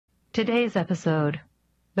Today's episode,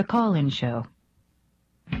 The Call-In Show.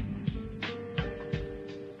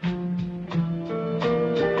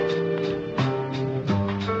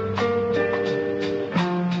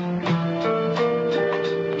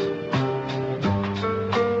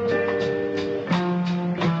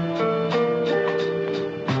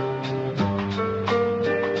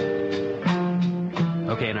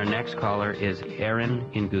 Okay, and our next caller is Aaron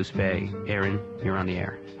in Goose Bay. Aaron, you're on the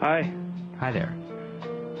air. Hi. Hi there.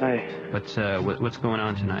 Hi. What's going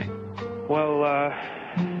on tonight? Well,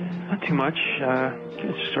 not too much. It's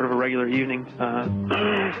just sort of a regular evening.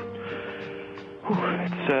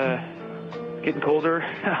 It's getting colder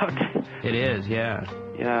out. It is, yeah.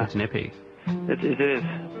 Yeah. It's nippy. It is.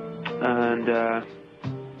 And,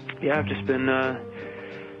 yeah, I've just been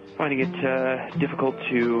finding it difficult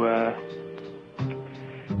to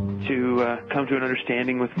come to an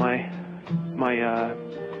understanding with my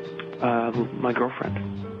girlfriend.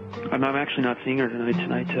 I'm actually not seeing her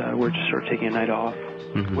tonight. We're just sort of taking a night off,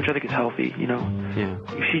 which I think is healthy, you know. Yeah.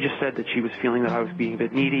 She just said that she was feeling that I was being a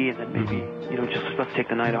bit needy, and then maybe, you know, just let's take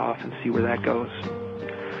the night off and see where that goes.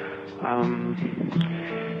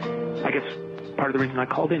 I guess part of the reason I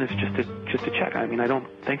called in is just to check. I mean, I don't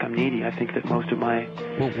think I'm needy. I think that most of my...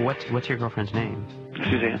 Well, what's your girlfriend's name?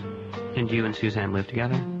 Suzanne. And you and Suzanne live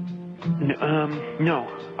together? No.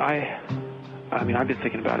 I mean, I've been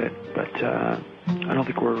thinking about it, but I don't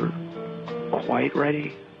think we're quite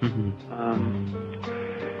ready.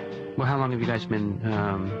 Well, how long have you guys been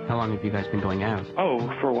going out? Oh,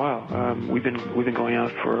 for a while. We've been going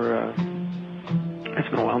out for it's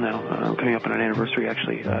been a while now. Coming up on an anniversary,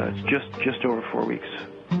 actually. It's just over 4 weeks.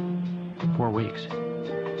 4 weeks.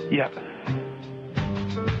 Yeah.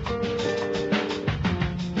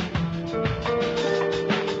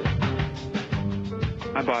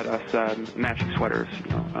 I bought us matching sweaters,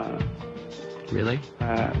 you know. Really?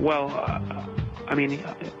 I mean,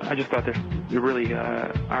 I just thought they're really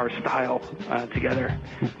our style together.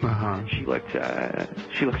 She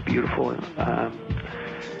looks beautiful in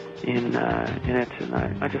it, and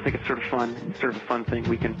I just think it's sort of fun. It's sort of a fun thing.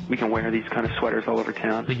 We can wear these kind of sweaters all over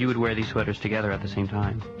town. So you would wear these sweaters together at the same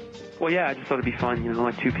time? Well, yeah, I just thought it'd be fun, you know,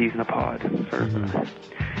 like two peas in a pod, sort of.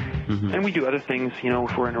 And we do other things, you know.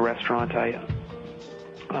 If we're in a restaurant, I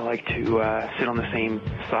like to sit on the same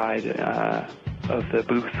side of the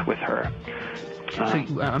booth with her. So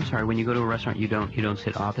I'm sorry. When you go to a restaurant, you don't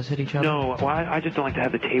sit opposite each other? No, well, I just don't like to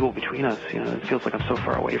have the table between us. You know, it feels like I'm so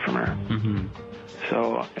far away from her.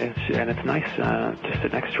 So it's nice to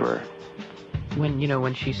sit next to her.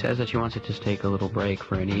 When she says that she wants to just take a little break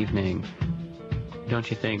for an evening, don't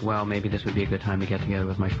you think, well, maybe this would be a good time to get together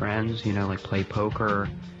with my friends? You know, like play poker,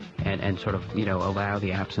 and sort of, you know, allow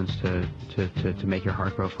the absence to make your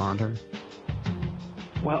heart grow fonder?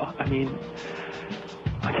 Well, I mean,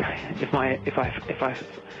 if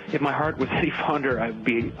my heart was any fonder, I'd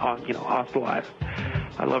be, you know, hospitalized.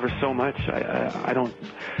 I love her so much. I don't.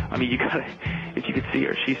 I mean, if you could see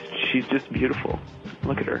her, she's just beautiful.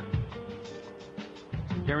 Look at her.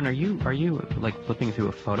 Darren, are you like flipping through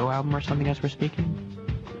a photo album or something as we're speaking?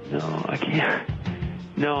 No, I can't.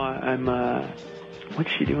 No, I'm.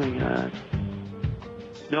 What's she doing?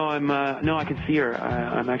 No, I can see her.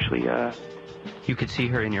 I'm actually. You could see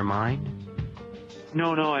her in your mind?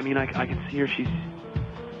 No, I mean, I can see her.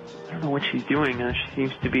 I don't know what she's doing. She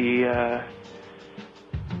seems to be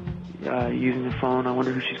using the phone. I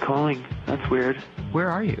wonder who she's calling. That's weird. Where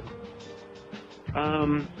are you? I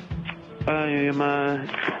am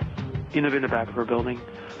in the back of her building.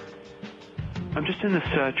 I'm just in this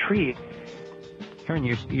tree. Karen,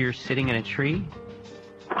 you're sitting in a tree?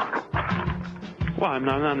 Well, I'm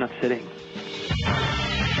not sitting.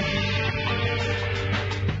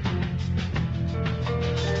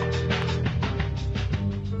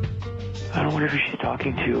 I don't wonder who she's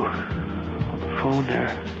talking to on the phone there.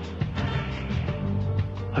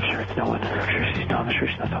 I'm sure it's no one. I'm sure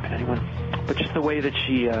she's not talking to anyone. But just the way that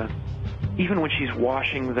she, even when she's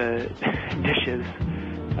washing the dishes,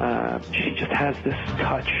 she just has this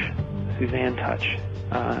touch, Suzanne touch,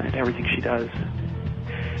 in everything she does.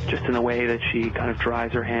 Just in the way that she kind of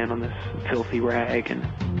dries her hand on this filthy rag, and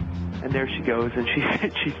there she goes, and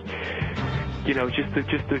she's, you know, just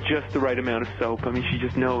the right amount of soap. I mean, she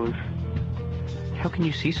just knows. How can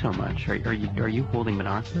you see so much? Are you holding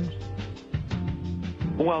binoculars?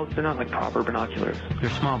 Well, they're not like proper binoculars. They're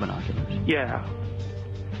small binoculars. Yeah.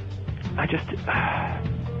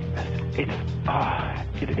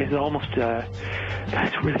 It's almost,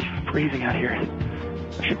 it's really freezing out here.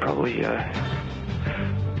 I should probably,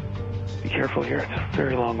 be careful here. It's a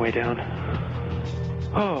very long way down.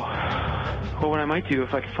 Oh, well, what I might do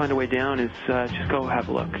if I can find a way down is, just go have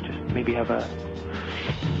a look. Just maybe have a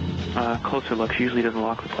closer look. She usually doesn't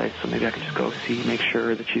lock the place, so maybe I could just go see, make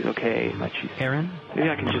sure that she's okay, that she's... Erin? Maybe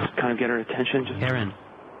I can just kind of get her attention. Just... Erin?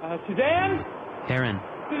 Suzanne? Erin?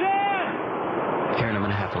 Suzanne! Erin, I'm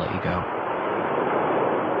going to have to let you go.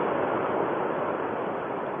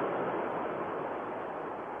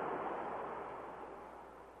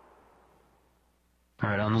 All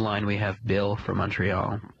right, on the line we have Bill from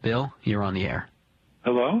Montreal. Bill, you're on the air.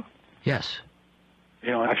 Hello? Yes. You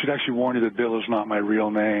know, I should actually warn you that Bill is not my real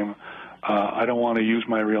name. I don't want to use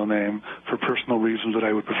my real name for personal reasons that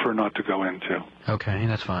I would prefer not to go into. Okay,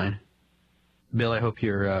 that's fine. Bill, I hope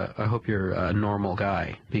you're a normal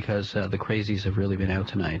guy, because the crazies have really been out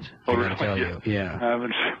tonight. Oh, I gotta really? tell you. Yeah.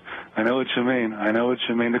 I know what you mean. I know what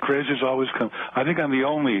you mean. The crazies always come. I think I'm the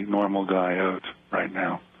only normal guy out right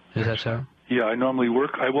now. Is that so? Yeah, I normally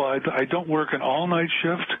work. I don't work an all-night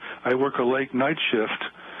shift. I work a late night shift,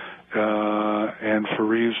 and for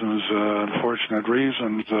reasons, unfortunate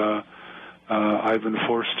reasons, I've been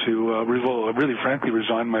forced to really frankly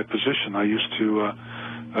resign my position. I used to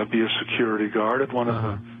be a security guard at one of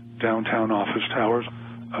the downtown office towers,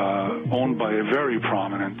 owned by a very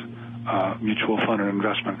prominent mutual fund and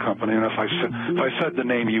investment company. And if I said the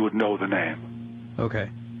name, you would know the name. Okay.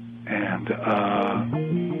 And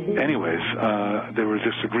anyways, there were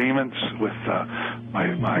disagreements with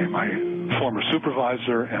my former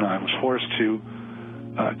supervisor, and I was forced to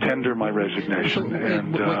tender my resignation.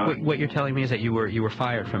 And what you're telling me is that you were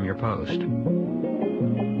fired from your post.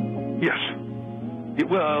 Yes.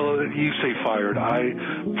 Well, you say fired. I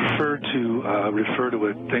prefer to refer to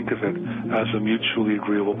it, think of it as a mutually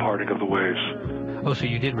agreeable parting of the ways. Oh, so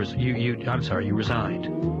you did. You resigned.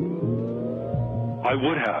 I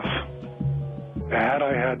would have. Had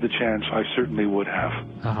I had the chance, I certainly would have.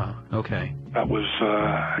 Okay. That was,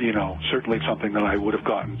 certainly something that I would have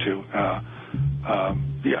gotten to.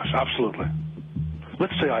 Yes, absolutely.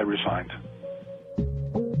 Let's say I resigned.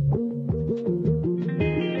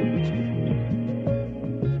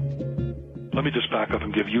 Let me just back up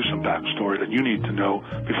and give you some backstory that you need to know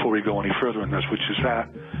before we go any further in this, which is that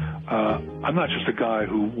I'm not just a guy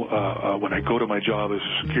who, when I go to my job as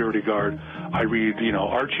a security guard, I read,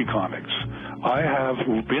 Archie comics. I have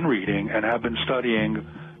been reading and have been studying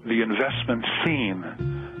the investment scene,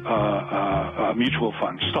 mutual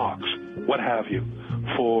funds, stocks, what have you,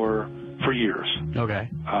 for years. Okay.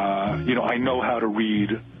 I know how to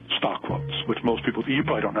read stock quotes, which most people, you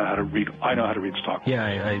probably don't know how to read. I know how to read stock quotes. Yeah,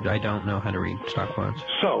 I don't know how to read stock quotes.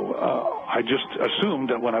 So I just assumed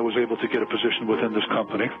that when I was able to get a position within this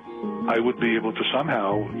company, I would be able to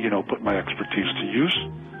somehow, put my expertise to use.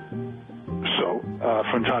 So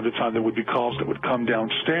from time to time, there would be calls that would come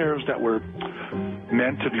downstairs that were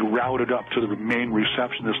meant to be routed up to the main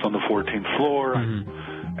receptionist on the 14th floor.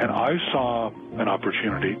 And I saw an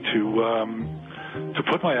opportunity to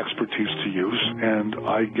put my expertise to use, and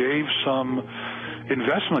I gave some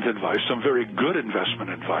investment advice, some very good investment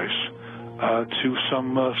advice, to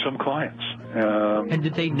some clients. And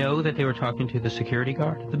did they know that they were talking to the security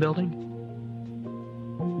guard at the building?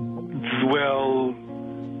 Well,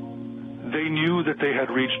 they knew that they had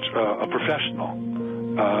reached a professional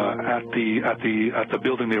at the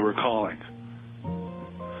building they were calling.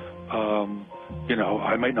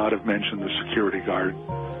 I might not have mentioned the security guard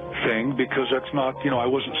thing because that's not, I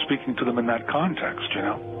wasn't speaking to them in that context,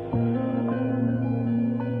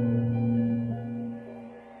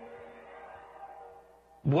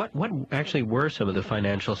 What actually were some of the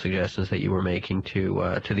financial suggestions that you were making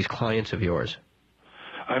to these clients of yours?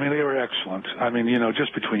 I mean, they were excellent. I mean,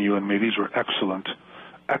 just between you and me, these were excellent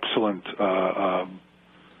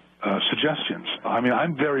suggestions. I mean,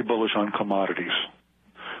 I'm very bullish on commodities.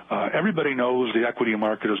 Everybody knows the equity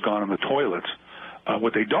market has gone in the toilet.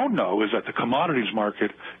 What they don't know is that the commodities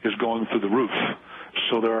market is going through the roof.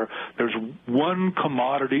 So there's one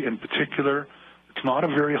commodity in particular. It's not a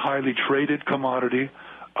very highly traded commodity,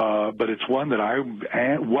 but it's one that I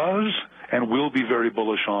was and will be very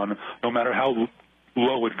bullish on, no matter how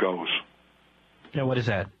low it goes. Now, what is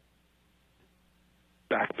that?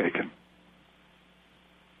 Back bacon.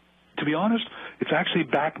 To be honest, it's actually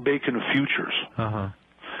back bacon futures.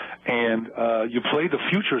 And you play the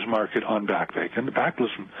futures market on back bacon.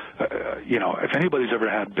 Listen, if anybody's ever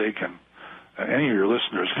had bacon, any of your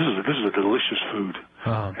listeners, this is a delicious food.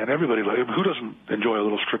 And everybody, who doesn't enjoy a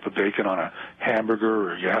little strip of bacon on a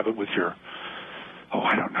hamburger, or you have it with your,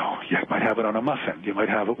 I don't know, you might have it on a muffin. You might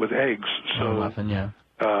have it with eggs. So, a muffin, yeah.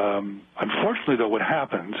 Unfortunately, though, what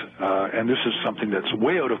happened, and this is something that's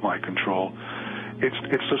way out of my control, it's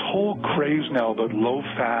this whole craze now about low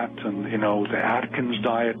fat and, the Atkins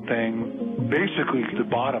diet thing. Basically, the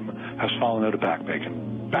bottom has fallen out of back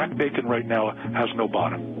bacon. back bacon right now has no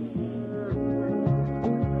bottom.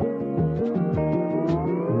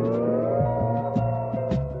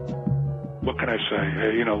 What can I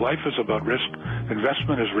say? You know, life is about risk.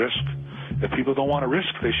 Investment is risk. If people don't want to risk,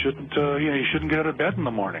 they shouldn't. You shouldn't get out of bed in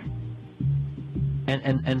the morning.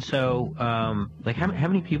 And so, like, how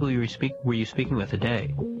many people were you speaking with a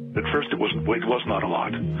day? At first, it was not a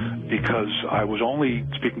lot, because I was only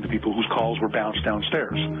speaking to people whose calls were bounced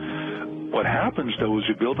downstairs. What happens, though, is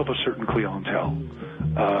you build up a certain clientele.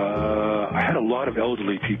 I had a lot of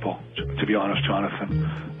elderly people, to be honest, Jonathan.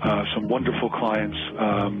 Some wonderful clients,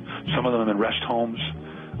 some of them in rest homes.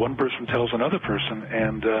 One person tells another person,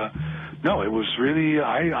 and no, it was really,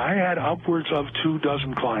 I had upwards of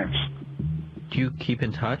 24 clients. Do you keep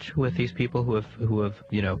in touch with these people who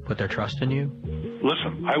have put their trust in you?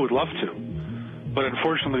 Listen, I would love to, but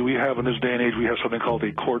unfortunately, we have in this day and age, we have something called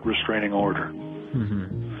a court restraining order.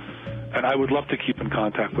 Mm-hmm. And I would love to keep in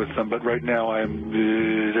contact with them, but right now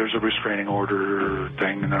there's a restraining order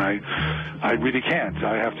thing, and I really can't.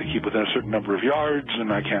 I have to keep within a certain number of yards,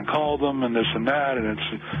 and I can't call them, and this and that, and it's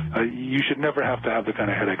you should never have to have the kind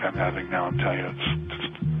of headache I'm having now. I'm telling you,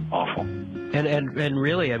 it's awful. And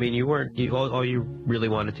really, I mean, all you really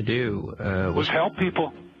wanted to do was help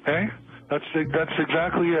people. Hey, that's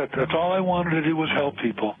exactly it. That's all I wanted to do was help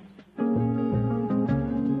people.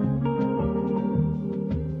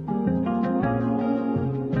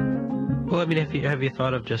 Well, I mean, have you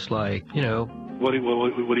thought of just like, What do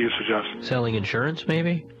you suggest? Selling insurance,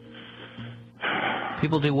 maybe?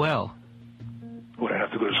 People do well. Would I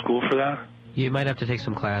have to go to school for that? You might have to take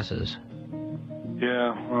some classes.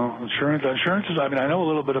 Yeah, well, insurance is, I mean, I know a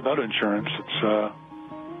little bit about insurance. It's, of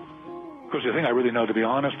course, the thing I really know, to be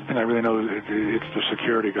honest, it's the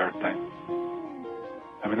security guard thing.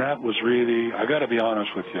 I mean, that was really, I got to be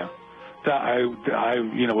honest with you. I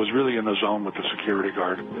was really in the zone with the security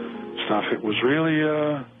guard stuff. It was really,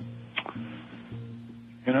 it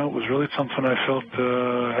was really something I felt,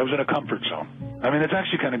 I was in a comfort zone. I mean, it's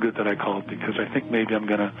actually kind of good that I called, because I think maybe I'm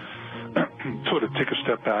going to sort of take a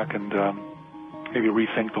step back and maybe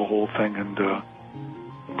rethink the whole thing and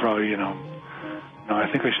probably, no, I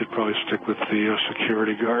think I should probably stick with the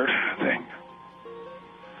security guard thing.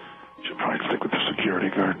 Should probably stick with the security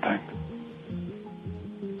guard thing.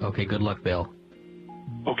 Okay, good luck, Bill.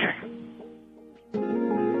 Okay.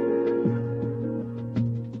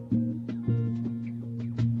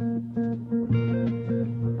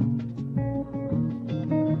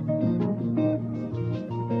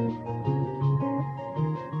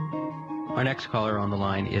 Our next caller on the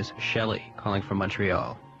line is Shelley, calling from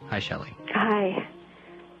Montreal. Hi, Shelley. Hi.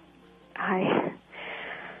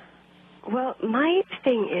 Well, my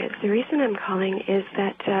thing is, the reason I'm calling is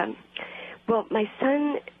that, my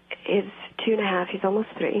son is 2.5. He's almost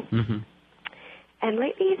 3. Mm-hmm. And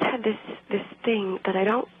lately he's had this thing that I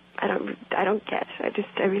don't get.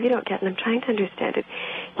 I really don't get, and I'm trying to understand it.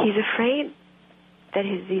 He's afraid that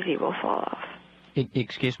his ZZ will fall off.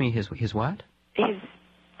 Excuse me, his what? His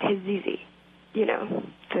ZZ. His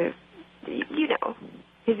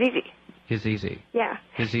ZZ. His ZZ. Yeah.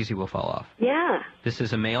 His ZZ will fall off. Yeah. This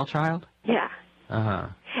is a male child? Yeah. Uh-huh.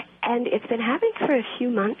 And it's been happening for a few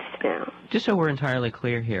months now. Just so we're entirely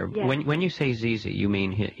clear here, yes. When you say ZZ, you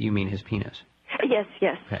mean his penis? Yes.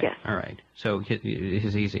 Okay. Yes. All right. So his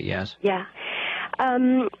ZZ, yes. Yeah.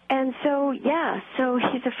 And so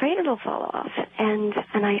he's afraid it'll fall off, and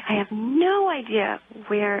I have no idea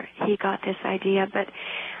where he got this idea, but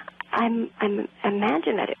I'm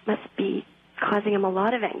imagine that it must be causing him a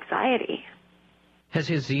lot of anxiety. Has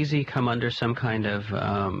his ZZ come under some kind of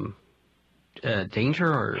danger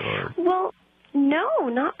or? Well, no,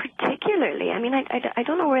 not particularly. I mean, I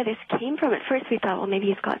don't know where this came from. At first we thought, well, maybe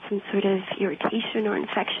he's got some sort of irritation or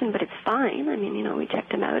infection, but it's fine. I mean, we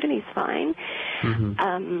checked him out and he's fine.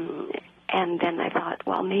 Mm-hmm. And then I thought,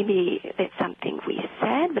 well, maybe it's something we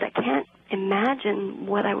said, but I can't imagine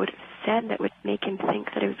what I would have said that would make him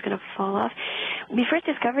think that it was going to fall off. We first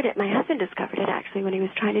discovered it, my husband discovered it actually when he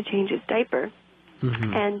was trying to change his diaper.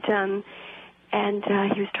 Mm-hmm. And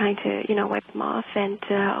he was trying to, wipe them off, and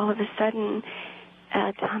all of a sudden,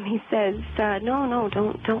 Tommy says, no,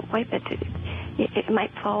 don't wipe it. It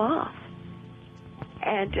might fall off.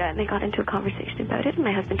 And they got into a conversation about it, and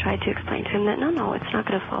my husband tried to explain to him that, no, it's not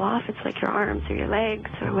going to fall off. It's like your arms or your legs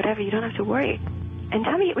or whatever. You don't have to worry. And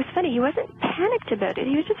Tommy, it was funny. He wasn't panicked about it.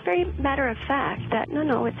 He was just very matter of fact that,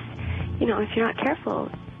 no, it's, if you're not careful,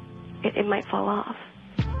 it might fall off.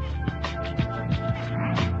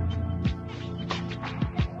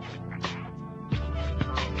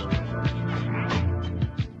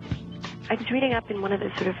 was reading up in one of the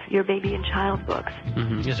sort of Your Baby and Child books.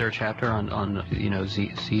 Mm-hmm. Is there a chapter on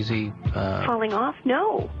ZZ? Falling off?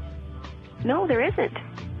 No, there isn't,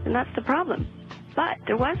 and that's the problem. But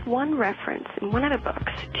there was one reference in one of the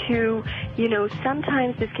books to,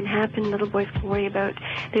 sometimes this can happen. Little boys can worry about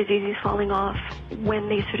their ZZs falling off when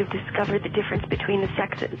they sort of discover the difference between the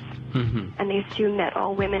sexes. Mm-hmm. And they assume that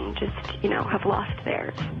all women just, have lost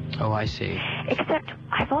theirs. Oh, I see. Except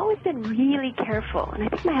I've always been really careful, and I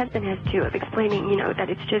think my husband has too, of explaining, that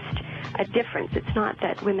it's just a difference. It's not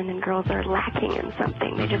that women and girls are lacking in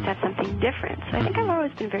something. They just have something different. So I think I've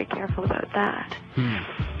always been very careful about that.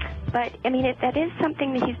 But, that is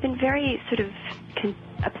something that he's been very sort of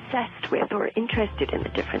obsessed with or interested in, the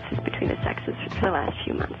differences between the sexes for the last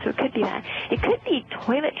few months. So it could be that. It could be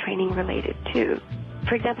toilet training related, too.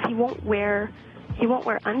 For example, he won't wear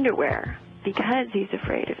underwear because he's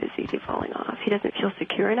afraid of his ZZ falling off. He doesn't feel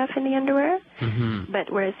secure enough in the underwear. Mm-hmm. But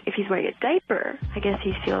whereas if he's wearing a diaper, I guess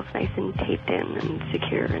he feels nice and taped in and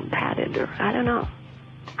secure and padded, or I don't know.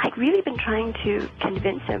 I've really been trying to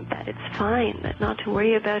convince him that it's fine, that not to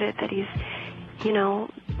worry about it, that he's,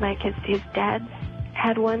 like his dad's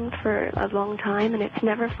had one for a long time and it's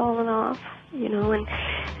never fallen off,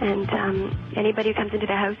 and anybody who comes into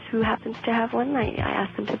the house who happens to have one, I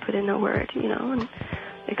ask them to put in a word, and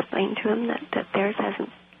explain to him that theirs hasn't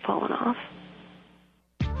fallen off.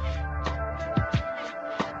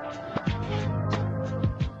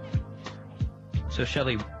 So,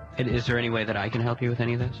 Shelley, is there any way that I can help you with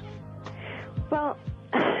any of this? Well,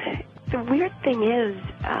 the weird thing is,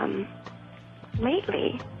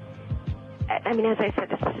 lately, as I said,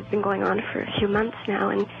 this has been going on for a few months now,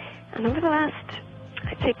 and over the last,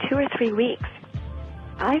 I'd say 2 or 3 weeks,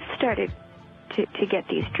 I've started to get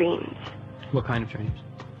these dreams. What kind of dreams?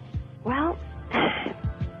 Well,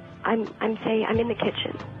 I'm in the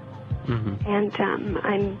kitchen, and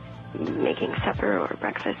I'm making supper or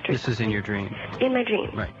breakfast. This is in your dream? In my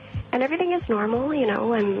dream. Right. And everything is normal,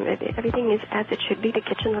 everything is as it should be. The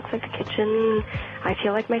kitchen looks like the kitchen. I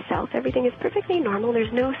feel like myself. Everything is perfectly normal.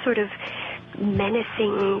 There's no sort of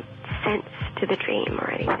menacing sense to the dream or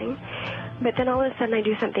anything. But then all of a sudden I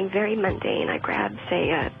do something very mundane. I grab,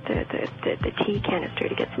 say, the tea canister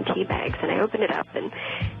to get some tea bags, and I open it up,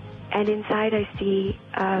 and inside I see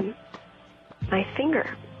my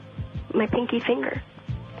finger, my pinky finger.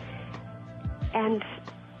 And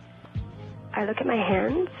I look at my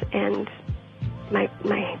hands, and my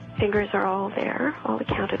fingers are all there, all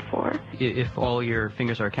accounted for. If all your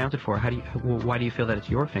fingers are accounted for, why do you feel that it's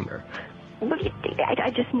your finger? Well, I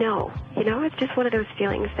just know. It's just one of those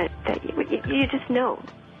feelings that you just know.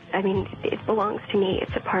 It belongs to me.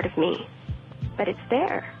 It's a part of me. But it's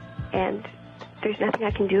there, and there's nothing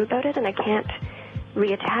I can do about it, and I can't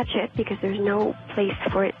reattach it because there's no place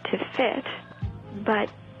for it to fit. But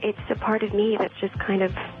it's a part of me that's just kind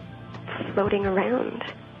of floating around.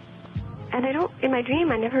 And in my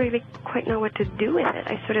dream, I never really quite know what to do with it.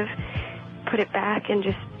 I sort of put it back and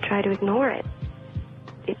just try to ignore it.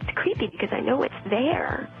 It's creepy because I know it's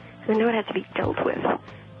there, and I know it has to be dealt with,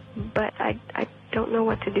 but I don't know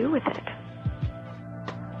what to do with it.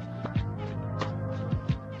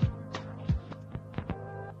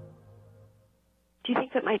 Do you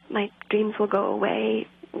think that my dreams will go away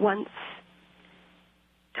once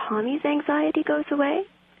Tommy's anxiety goes away?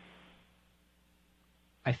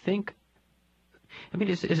 I think.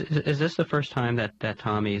 Is this the first time that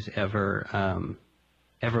Tommy's ever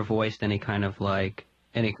voiced any kind of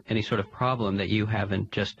any sort of problem that you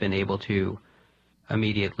haven't just been able to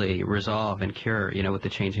immediately resolve and cure? With the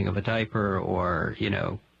changing of a diaper, or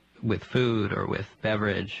with food, or with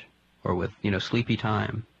beverage, or with sleepy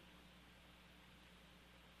time.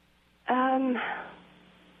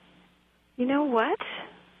 You know what?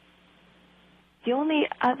 The only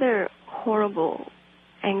other horrible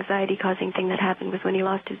anxiety-causing thing that happened was when he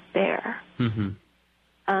lost his bear. Mm-hmm.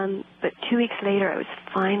 But 2 weeks later, I was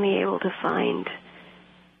finally able to find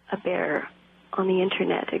a bear on the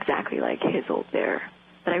internet exactly like his old bear.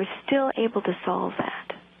 But I was still able to solve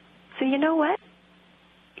that. So you know what?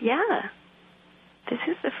 Yeah. This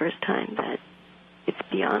is the first time that it's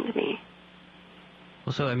beyond me.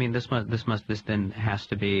 Well, so this then has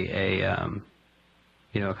to be a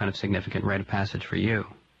a kind of significant rite of passage for you.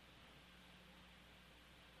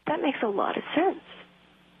 That makes a lot of sense.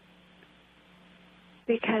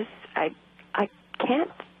 Because I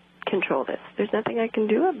can't control this. There's nothing I can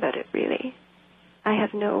do about it, really. I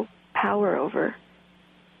have no power over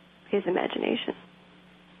his imagination.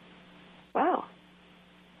 Wow.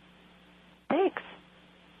 Thanks.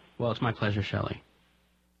 Well, it's my pleasure, Shelley.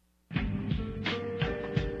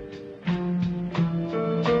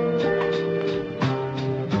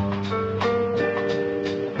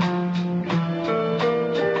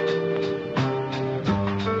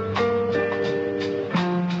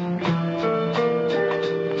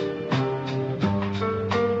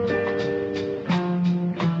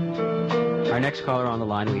 next caller on the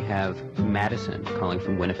line, we have Madison calling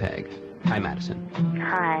from Winnipeg. Hi, Madison.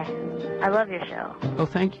 Hi. I love your show. Oh,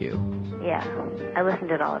 thank you. Yeah, I listen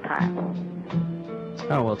to it all the time.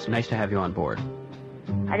 Oh, well, it's nice to have you on board.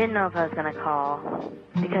 I didn't know if I was gonna call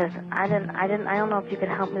because I don't know if you could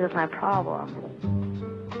help me with my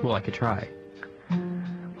problem. Well, I could try.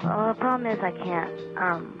 Well, the problem is I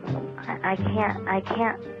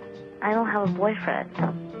don't have a boyfriend.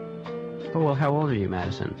 Oh, well, how old are you,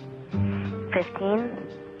 Madison? 15.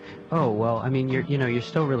 Oh, well, I mean, you're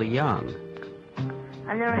still really young.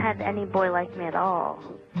 I've never had any boy like me at all.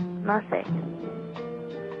 Nothing.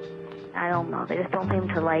 I don't know. They just don't seem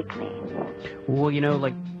to like me. Well,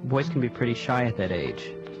 like, boys can be pretty shy at that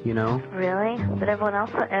age, you know? Really? But everyone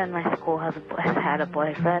else in my school has had a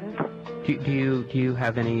boyfriend. Do you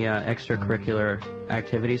have any extracurricular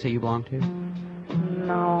activities that you belong to?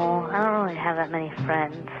 No, I don't really have that many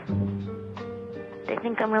friends. They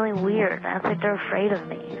think I'm really weird. I think they're afraid of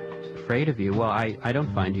me. Afraid of you? Well, I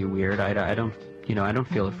don't find you weird. I don't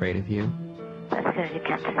feel afraid of you. That's because you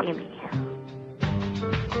can't see me.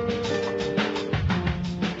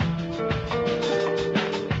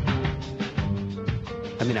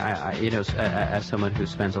 I mean, as someone who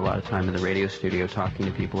spends a lot of time in the radio studio talking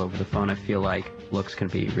to people over the phone, I feel like looks can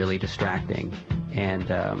be really distracting. And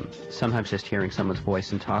sometimes just hearing someone's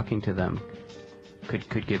voice and talking to them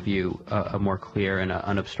could give you a more clear and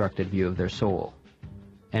unobstructed view of their soul.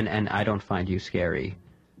 And I don't find you scary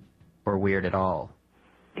or weird at all.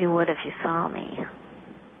 You would if you saw me.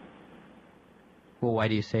 Well, why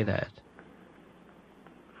do you say that?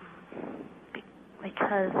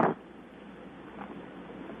 Because...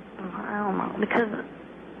 I don't know. Because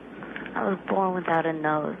I was born without a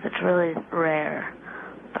nose. It's really rare.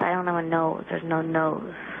 But I don't have a nose. There's no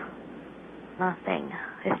nose. Nothing.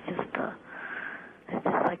 It's just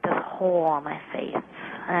like this hole on my face.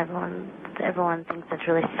 And everyone thinks it's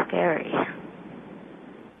really scary.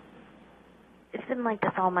 It's been like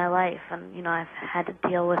this all my life, and, I've had to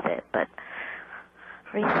deal with it. But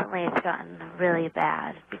recently it's gotten really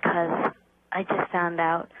bad because I just found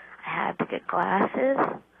out I had to get glasses.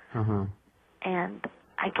 Uh-huh. And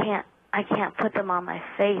I can't put them on my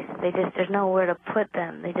face. There's nowhere to put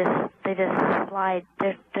them. They just slide.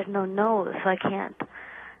 There's no nose, so I can't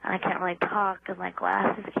really talk because my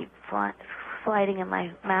glasses keep sliding in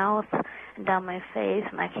my mouth and down my face,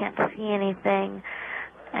 and I can't see anything.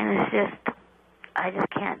 And I just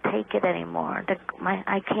can't take it anymore.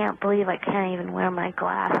 I can't believe I can't even wear my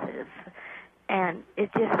glasses. And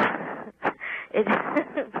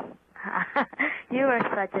you are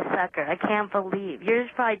such a sucker. I can't believe. You're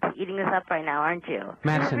just probably eating this up right now, aren't you?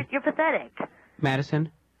 Madison. You're pathetic.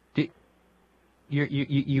 Madison,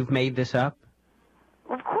 you've made this up?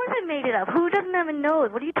 Of course I made it up. Who doesn't have a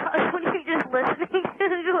nose? What are you what are you just listening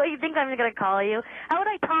to? What, you think I'm going to call you? How would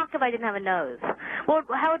I talk if I didn't have a nose? Well,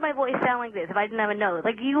 how would my voice sound like this if I didn't have a nose?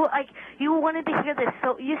 You wanted to hear this,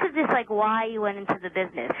 so you said this why you went into the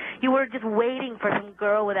business. You were just waiting for some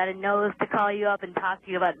girl without a nose to call you up and talk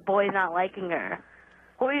to you about boys not liking her.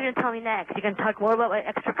 What are you going to tell me next? You going to talk more about my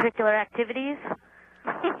extracurricular activities?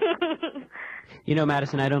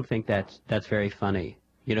 Madison, I don't think that's very funny.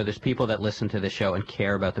 There's people that listen to the show and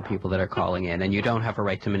care about the people that are calling in, and you don't have a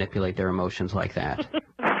right to manipulate their emotions like that.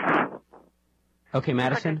 Okay,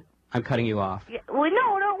 Madison, I'm cutting you off. Yeah, well,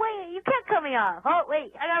 no, wait. You can't cut me off. Oh,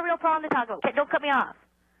 wait. I got a real problem to talk about. Okay, don't cut me off.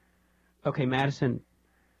 Okay, Madison,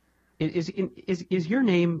 is your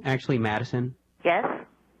name actually Madison? Yes.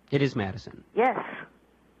 It is Madison. Yes.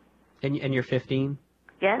 And you're 15?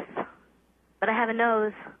 Yes. But I have a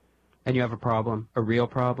nose. And you have a problem? A real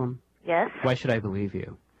problem? Yes. Why should I believe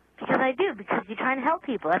you? Because I do, because you're trying to help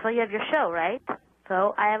people. That's why you have your show, right?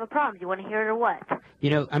 So I have a problem. Do you want to hear it or what?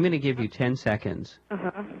 I'm going to give you 10 seconds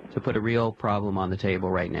to put a real problem on the table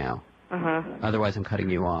right now. Otherwise, I'm cutting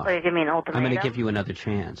you off. So you give me an ultimatum? I'm going to give you another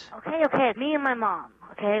chance. Okay. Me and my mom,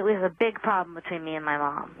 okay? We have a big problem between me and my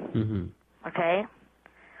mom. Okay?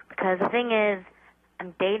 Because the thing is,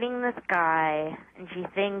 I'm dating this guy, and she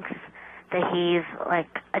thinks that he's like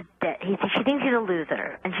she thinks he's a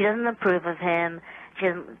loser, and she doesn't approve of him. She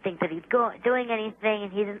doesn't think that he's doing anything,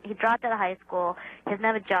 and he dropped out of high school. He doesn't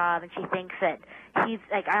have a job, and she thinks that he's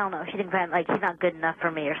like, I don't know. She thinks that he's not good enough for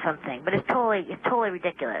me or something. But it's totally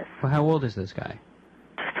ridiculous. Well, how old is this guy?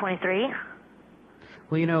 23.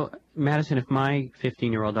 Well, Madison, if my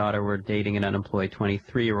 15-year-old daughter were dating an unemployed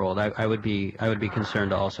 23-year-old, I would be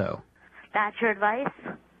concerned also. That's your advice?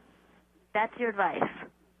 That's your advice.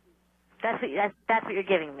 That's what you're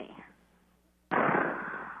giving me.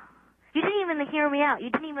 You didn't even hear me out. You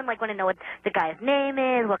didn't even, like, want to know what the guy's name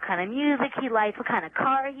is, what kind of music he likes, what kind of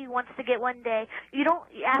car he wants to get one day. You don't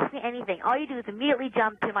ask me anything. All you do is immediately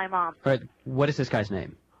jump to my mom. All right, what is this guy's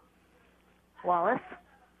name? Wallace.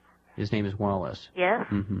 His name is Wallace. Yes.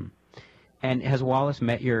 Mm-hmm. And has Wallace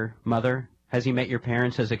met your mother? Has he met your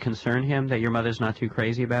parents? Does it concern him that your mother's not too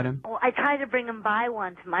crazy about him? Well, I tried to bring him by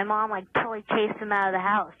once. My mom, like, totally chased him out of the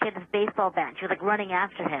house. She had this baseball bat. She was, like, running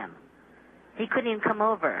after him. He couldn't even come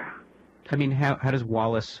over. I mean, how does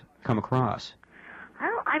Wallace come across?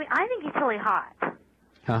 I think he's totally hot.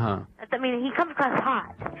 Uh-huh. I mean, he comes across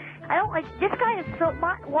hot. This guy is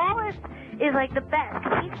Wallace is, like, the best.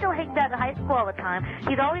 He still hangs out at high school all the time.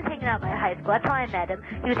 He's always hanging out at high school. That's how I met him.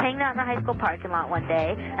 He was hanging out in the high school parking lot one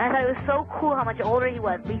day, and I thought it was so cool how much older he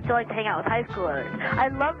was, but he still liked to hang out with high schoolers. I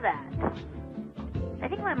love that. I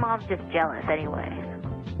think my mom's just jealous anyway.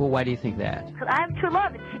 Well, why do you think that? Because I have true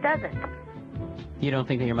love, and she doesn't. You don't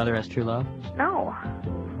think that your mother has true love? No.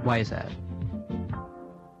 Why is that?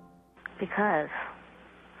 Because.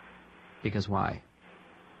 Because why?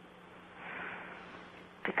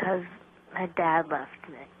 Because my dad left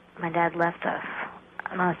me. My dad left us.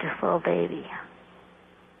 I was just a little baby.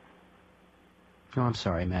 Oh, I'm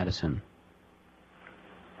sorry, Madison.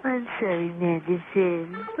 I'm sorry,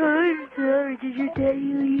 Madison. I'm sorry. Did your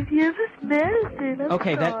daddy leave you? It was Madison. I'm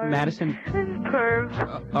okay, sorry. that Madison. I'm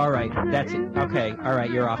perv. All right, that's it. Okay, all right,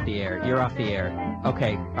 you're off the air. You're off the air.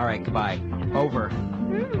 Okay, all right, goodbye. Over.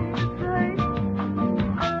 Sorry.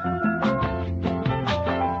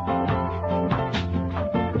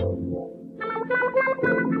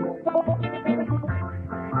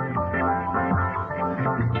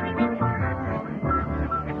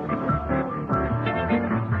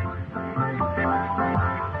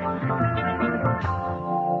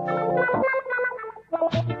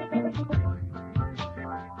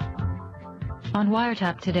 On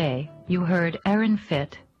Wiretap today, you heard Erin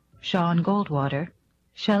Fitt, Sean Goldwater,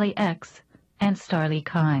 Shelley X, and Starlee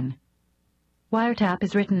Kine. Wiretap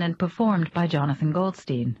is written and performed by Jonathan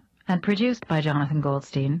Goldstein and produced by Jonathan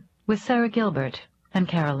Goldstein with Sarah Gilbert and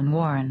Carolyn Warren.